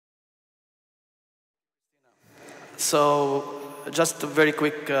So, just a very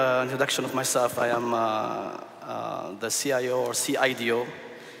quick introduction of myself. I am the CIO or CIDO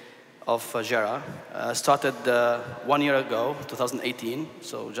of JERA. Started 1 year ago, 2018,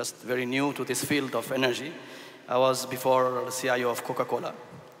 so just very new to this field of energy. I was before the CIO of Coca-Cola.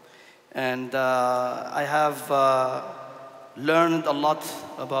 And I have learned a lot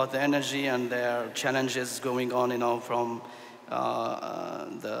about the energy and their challenges going on, from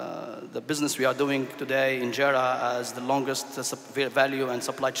the business we are doing today in JERA as the longest value and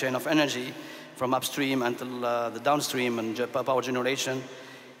supply chain of energy from upstream until the downstream and power generation.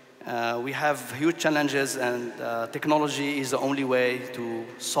 We have huge challenges, and technology is the only way to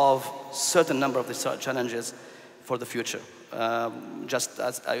solve a certain number of these challenges for the future. Just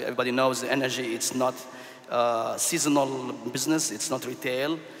as everybody knows, energy, it's not seasonal business, it's not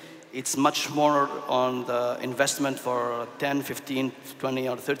retail. It's much more on the investment for 10, 15, 20,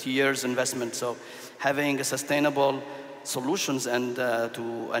 or 30 years investment. So having a sustainable solutions and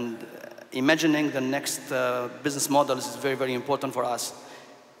imagining the next business models is very, very important for us.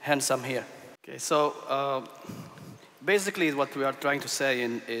 Hence, I'm here. Okay, so basically what we are trying to say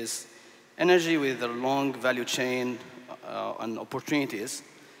is energy with a long value chain and opportunities,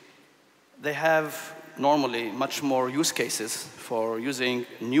 they have normally much more use cases for using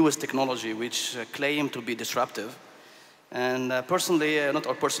newest technology which claim to be disruptive. And personally, not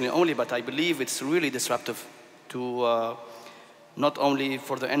personally only, but I believe it's really disruptive to not only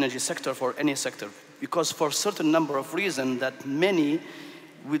for the energy sector, for any sector. Because for a certain number of reasons that many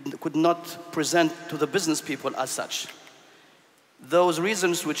could not present to the business people as such. Those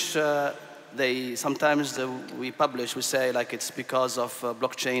reasons which sometimes we publish, we say like it's because of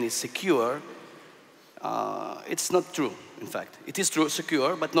blockchain is secure. It's not true, in fact. It is true,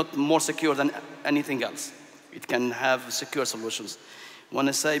 secure, but not more secure than anything else. It can have secure solutions. When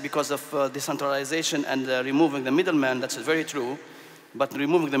I say because of decentralization and removing the middleman, that's very true, but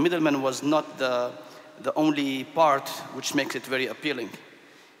removing the middleman was not the only part which makes it very appealing.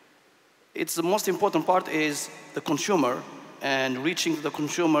 It's the most important part is the consumer and reaching the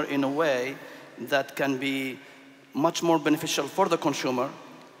consumer in a way that can be much more beneficial for the consumer,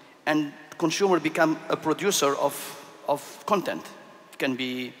 and consumer become a producer of content. It can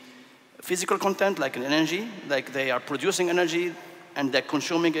be physical content like an energy, like they are producing energy and they're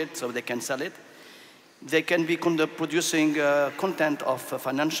consuming it so they can sell it. They can be producing content of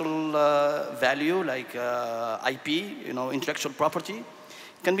financial value like IP, intellectual property.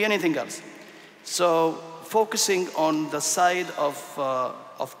 It can be anything else. So focusing on the side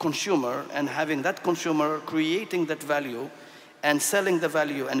of consumer and having that consumer creating that value and selling the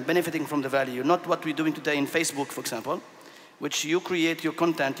value and benefiting from the value, not what we're doing today in Facebook, for example, which you create your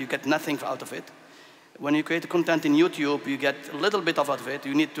content, you get nothing out of it. When you create content in YouTube, you get a little bit out of it.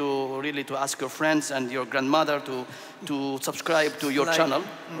 You need to really ask your friends and your grandmother to subscribe to your channel,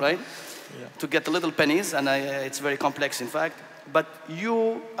 right? Yeah. To get a little pennies, and it's very complex, in fact. But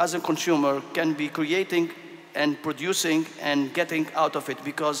you, as a consumer, can be creating and producing and getting out of it,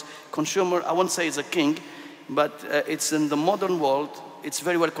 because consumer, I won't say is a king, but it's in the modern world, it's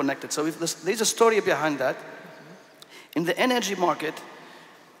very well connected. So if there's a story behind that. In the energy market,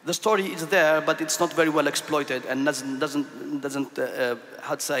 the story is there, but it's not very well exploited and doesn't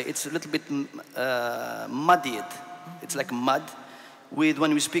how to say, it's a little bit muddied. It's like mud with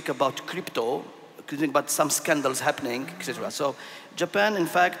when we speak about crypto, about some scandals happening, etc. So Japan, in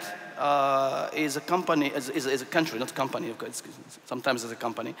fact, is a company, is a country, not a company, sometimes it's a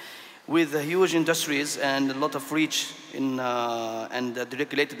company, with huge industries and a lot of reach in and the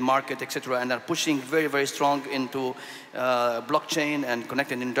deregulated market, etc., and are pushing very, very strong into blockchain and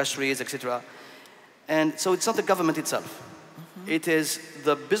connected industries, etc. And so it's not the government itself. Mm-hmm. It is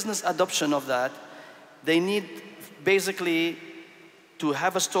the business adoption of that. They need basically to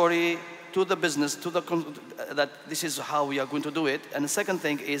have a story to the business, to the that this is how we are going to do it. And the second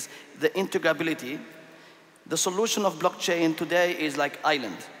thing is the integrability. The solution of blockchain today is like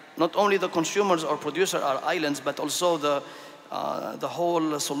island. Not only the consumers or producers are islands, but also the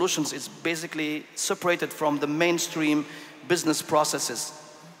whole solutions is basically separated from the mainstream business processes.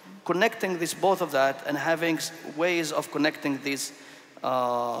 Connecting both of that and having ways of connecting these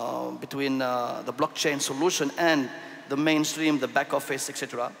between the blockchain solution and the mainstream, the back office,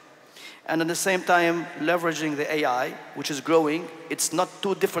 etc. And at the same time, leveraging the AI, which is growing. It's not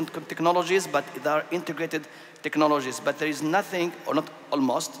two different technologies, but they are integrated technologies. But there is nothing, or not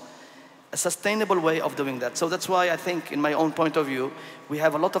almost, a sustainable way of doing that. So that's why I think, in my own point of view, we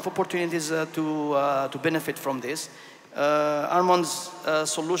have a lot of opportunities to benefit from this. Armand's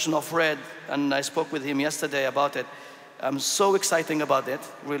solution of RED, and I spoke with him yesterday about it. I'm so excited about it,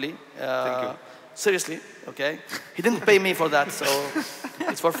 really. Thank you. Seriously, okay? He didn't pay me for that, so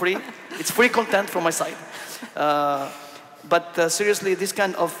it's for free. It's free content from my side. But seriously, this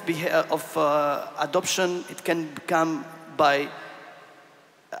kind of adoption, it can come by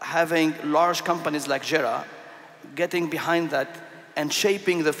having large companies like JERA getting behind that and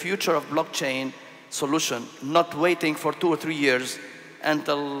shaping the future of blockchain solution, not waiting for 2 or 3 years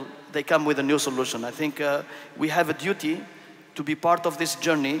until they come with a new solution. I think we have a duty to be part of this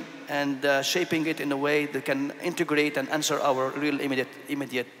journey and shaping it in a way that can integrate and answer our real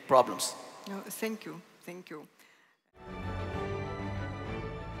immediate problems. Thank you. Thank you.